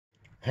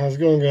How's it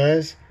going,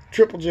 guys?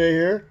 Triple J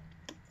here.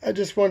 I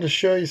just wanted to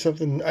show you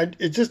something.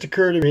 It just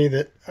occurred to me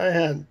that I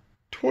had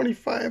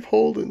 25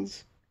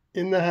 Holdens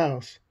in the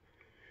house.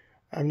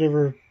 I've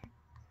never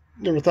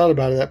thought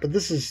about that, but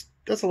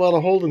that's a lot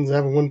of Holdens to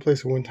have in one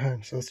place at one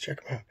time. So let's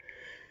check them out.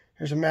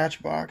 Here's a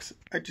Matchbox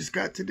I just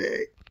got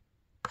today.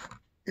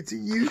 It's a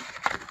Ute.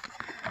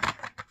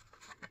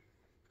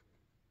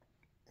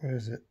 What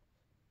is it?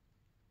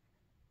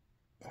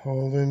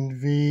 Holden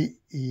VE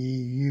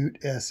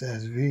UTE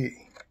SSV.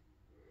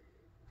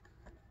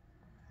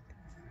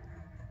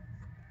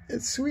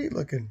 It's sweet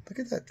looking. Look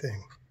at that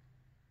thing.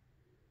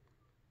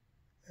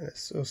 That is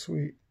so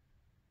sweet.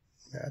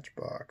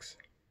 Matchbox.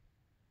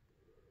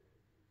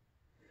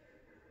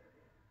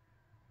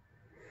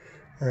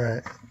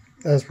 Alright,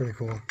 that was pretty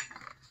cool.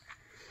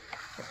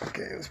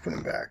 Okay, let's put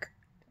him back.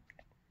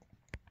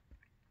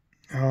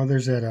 Oh,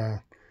 there's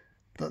that,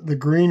 the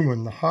green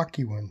one, the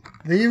hockey one.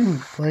 You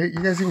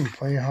guys even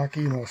play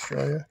hockey in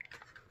Australia?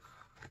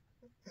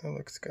 It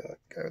looks got a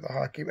guy with a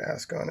hockey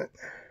mask on it.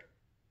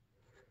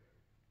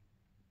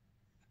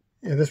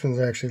 Yeah, this one's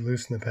actually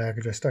loose in the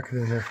package. I stuck it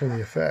in there for the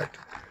effect.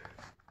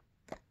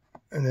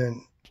 And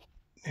then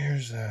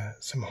here's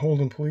some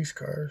Holden police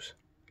cars.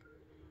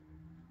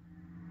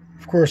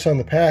 Of course, on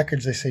the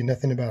package, they say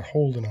nothing about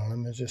Holden on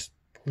them. They're just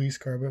police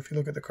car. But if you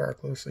look at the car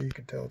closely, you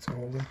can tell it's a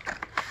Holden.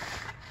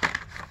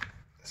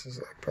 This is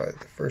like probably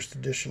the first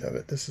edition of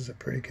it. This is a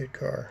pretty good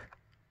car.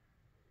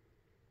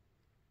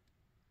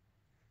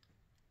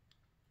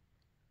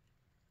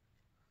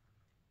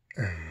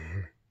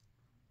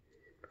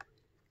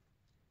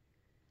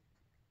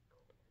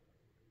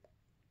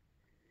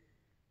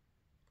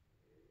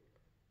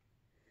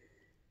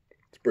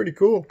 It's pretty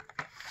cool.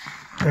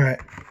 All right.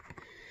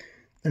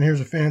 And here's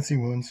the fancy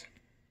ones.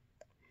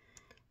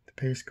 The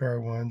pace car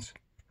ones.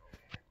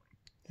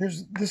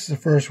 This is the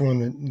first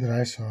one that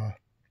I saw.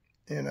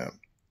 And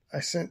I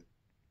sent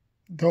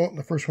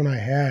the first one I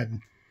had.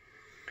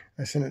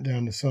 I sent it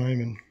down to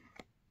Simon.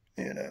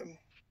 And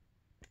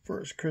for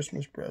his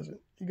Christmas present.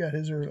 He got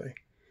his early.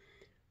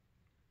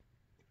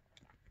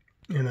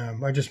 And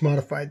I just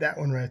modified that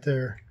one right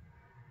there.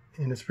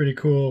 And it's pretty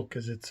cool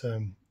because it's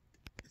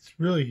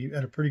really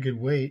at a pretty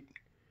good weight.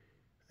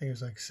 I think it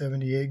was like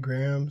 78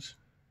 grams.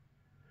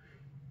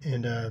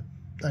 And I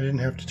didn't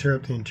have to tear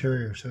up the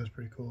interior, so it was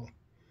pretty cool.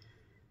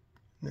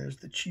 And there's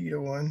the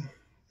cheetah one.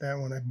 That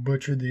one I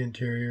butchered the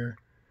interior.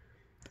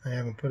 I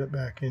haven't put it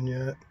back in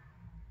yet.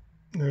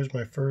 There's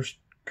my first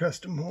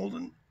custom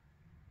Holden.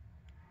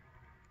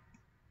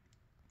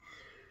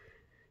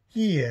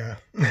 Yeah.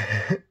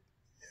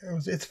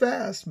 It's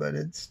fast, but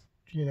it's,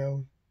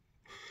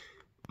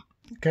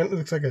 kind of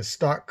looks like a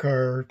stock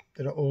car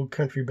at an old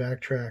country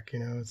backtrack,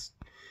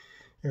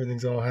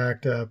 everything's all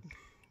hacked up.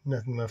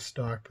 Nothing left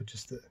stock but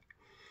just the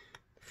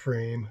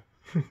frame,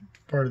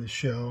 part of the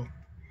shell.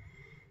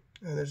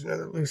 And there's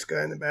another loose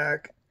guy in the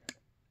back.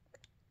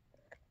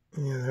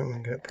 Yeah, that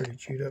one got pretty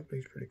chewed up, but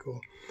he's pretty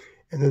cool.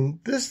 And then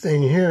this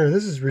thing here,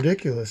 this is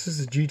ridiculous. This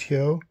is a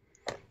GTO,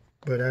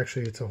 but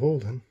actually it's a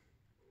Holden.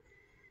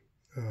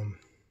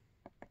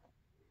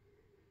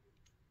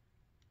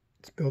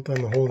 It's built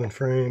on the Holden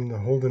frame, the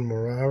Holden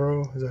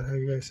Monaro. Is that how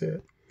you guys say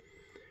it?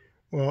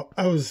 Well,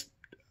 I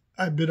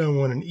bid on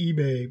one on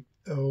eBay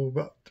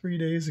about 3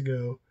 days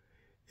ago,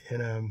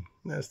 and I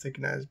was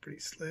thinking that was pretty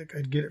slick.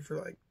 I'd get it for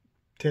like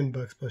 $10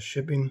 plus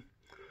shipping.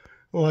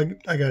 Well,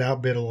 I got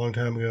outbid a long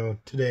time ago.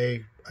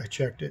 Today I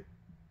checked it.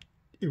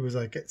 It was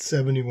like at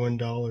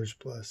 $71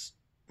 plus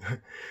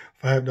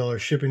 $5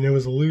 shipping. It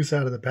was loose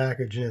out of the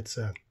package, and it's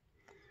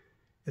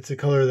the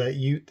color of that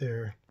Ute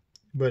there,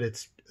 but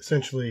it's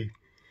essentially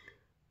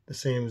the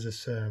same as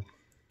this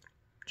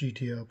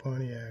GTO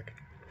Pontiac.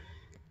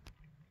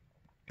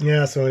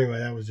 Yeah, so anyway,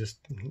 that was just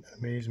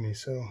amazed me.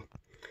 So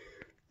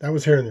that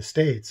was here in the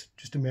States.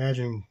 Just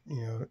imagine,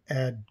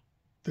 add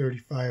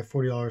 $35,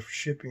 $40 for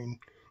shipping.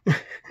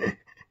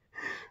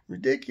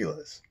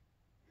 Ridiculous.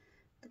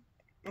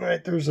 All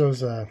right, there's those.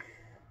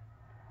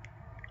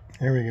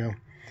 Here we go.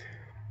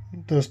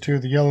 Those two,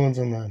 the yellow ones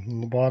on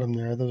the bottom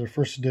there. Those are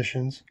first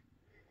editions.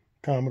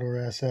 Commodore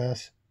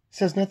SS. It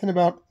says nothing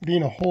about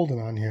being a Holden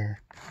on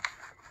here.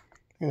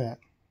 Look at that.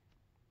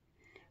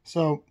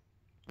 So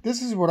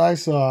this is what I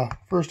saw.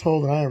 First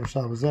Holden I ever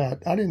saw was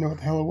that. I didn't know what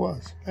the hell it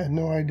was. I had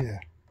no idea.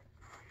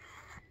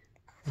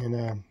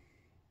 And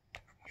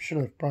should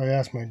have probably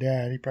asked my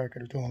dad. He probably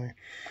could have told me.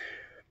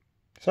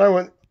 So I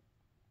went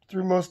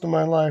through most of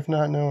my life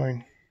not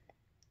knowing.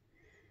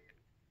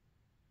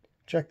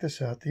 Check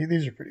this out.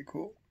 These are pretty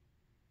cool.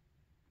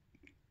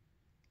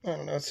 I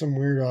don't know. It's some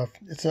weird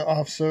it's an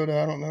off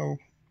soda. I don't know.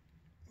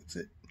 What's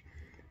it?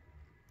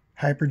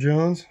 Hyper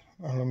Jones?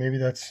 I don't know. Maybe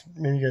you guys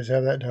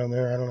have that down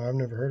there. I don't know. I've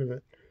never heard of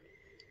it.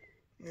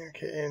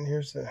 Okay, and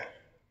here's the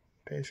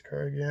pace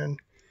car again.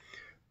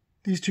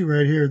 These two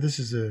right here. This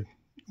is a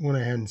one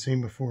I hadn't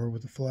seen before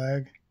with the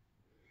flag.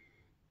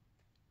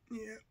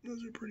 Yeah,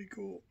 those are pretty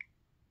cool.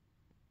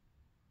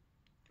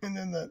 And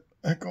then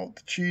I call it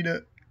the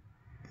cheetah.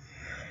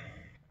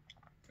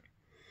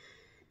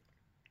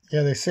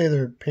 Yeah, they say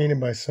they're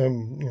painted by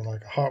some,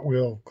 like a Hot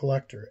Wheel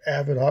collector,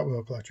 avid Hot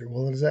Wheel collector.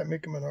 Well, does that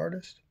make him an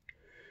artist?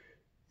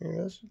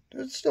 That's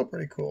still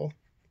pretty cool.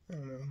 I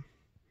don't know.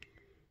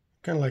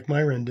 Kind of like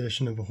my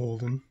rendition of a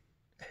Holden.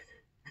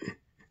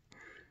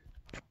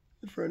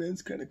 The front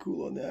end's kind of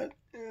cool on that.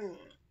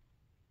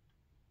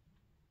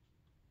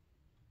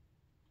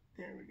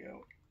 There we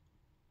go.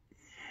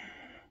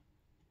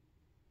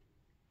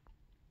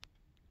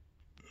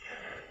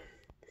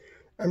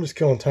 I'm just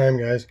killing time,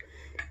 guys.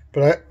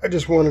 But I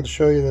just wanted to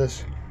show you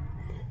this.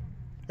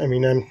 I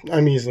mean,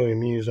 I'm easily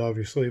amused,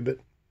 obviously, but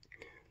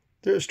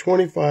there's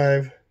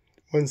 25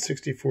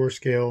 1/64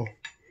 scale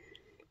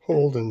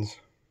Holdens.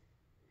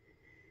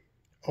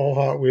 All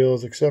Hot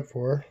Wheels except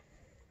for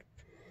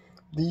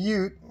the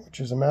Ute, which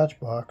is a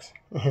Matchbox.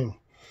 And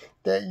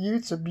that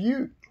Ute's a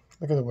beaut.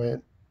 Look at the way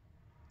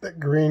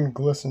that green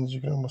glistens. You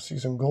can almost see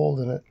some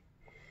gold in it.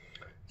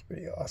 It's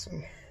pretty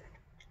awesome.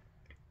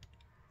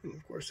 And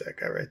of course, that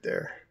guy right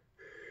there.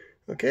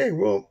 Okay,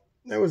 well,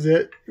 that was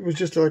it. It was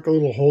just like a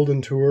little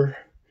Holden tour.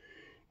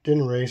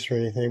 Didn't race or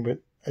anything, but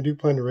I do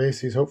plan to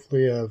race these.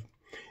 Hopefully,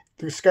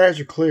 the skies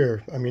are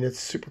clear. I mean, it's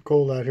super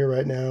cold out here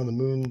right now, and the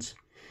moon's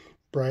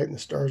bright, and the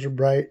stars are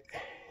bright,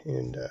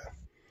 and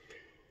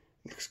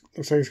looks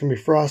like it's going to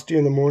be frosty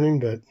in the morning,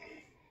 but it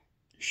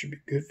should be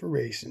good for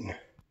racing.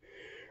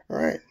 All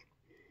right.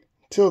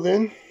 Until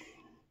then,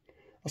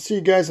 I'll see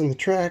you guys on the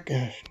track.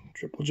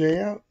 Triple J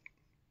out.